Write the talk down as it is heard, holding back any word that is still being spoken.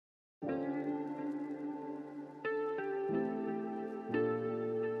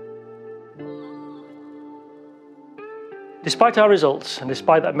Despite our results, and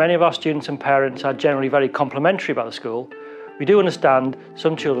despite that many of our students and parents are generally very complimentary about the school, we do understand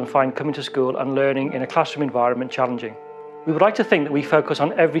some children find coming to school and learning in a classroom environment challenging. We would like to think that we focus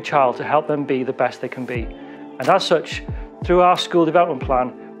on every child to help them be the best they can be. And as such, through our school development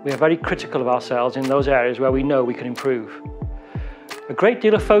plan, we are very critical of ourselves in those areas where we know we can improve. A great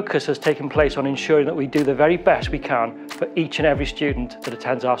deal of focus has taken place on ensuring that we do the very best we can for each and every student that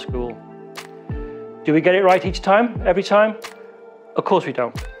attends our school. Do we get it right each time, every time? Of course we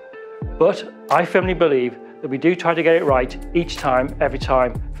don't. But I firmly believe that we do try to get it right each time, every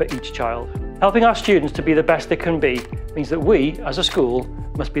time, for each child. Helping our students to be the best they can be means that we, as a school,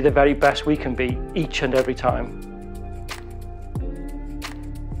 must be the very best we can be each and every time.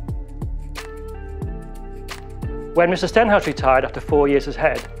 When Mr. Stenhouse retired after 4 years as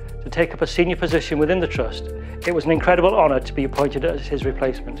head to take up a senior position within the Trust, it was an incredible honour to be appointed as his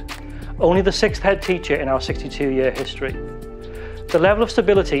replacement. Only the 6th head teacher in our 62-year history. The level of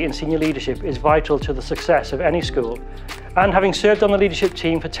stability in senior leadership is vital to the success of any school, and having served on the leadership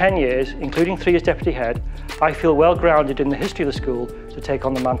team for 10 years, including 3 as deputy head, I feel well grounded in the history of the school to take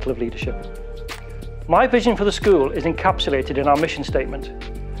on the mantle of leadership. My vision for the school is encapsulated in our mission statement: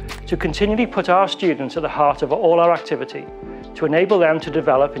 to continually put our students at the heart of all our activity, to enable them to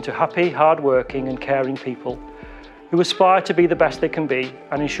develop into happy, hard-working and caring people who aspire to be the best they can be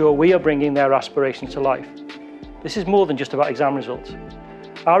and ensure we are bringing their aspirations to life. This is more than just about exam results.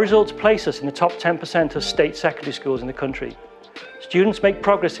 Our results place us in the top 10% of state secondary schools in the country. Students make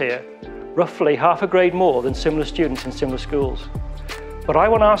progress here, roughly half a grade more than similar students in similar schools. But I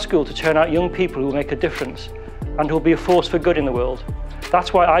want our school to turn out young people who will make a difference and who will be a force for good in the world.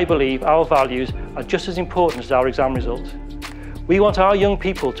 That's why I believe our values are just as important as our exam results. We want our young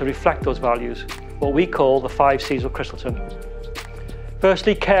people to reflect those values, what we call the 5 C's of Crystleton.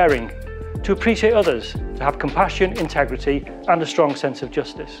 Firstly, caring, to appreciate others, to have compassion, integrity and a strong sense of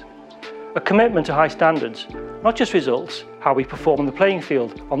justice. A commitment to high standards, not just results, how we perform on the playing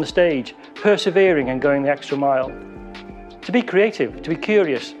field, on the stage, persevering and going the extra mile. To be creative, to be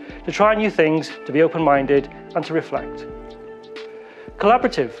curious, to try new things, to be open-minded and to reflect.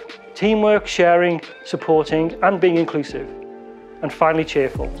 Collaborative, teamwork, sharing, supporting and being inclusive. And finally,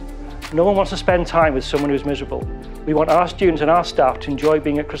 cheerful. No one wants to spend time with someone who's miserable. We want our students and our staff to enjoy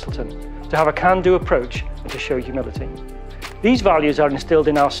being at Crystleton, to have a can-do approach and to show humility. These values are instilled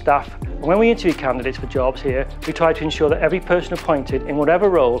in our staff, and when we interview candidates for jobs here, we try to ensure that every person appointed in whatever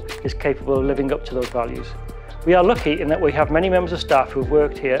role is capable of living up to those values. We are lucky in that we have many members of staff who have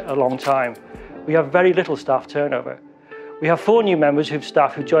worked here a long time. We have very little staff turnover. We have 4 new members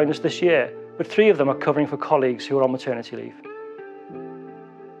who've joined us this year, but 3 of them are covering for colleagues who are on maternity leave.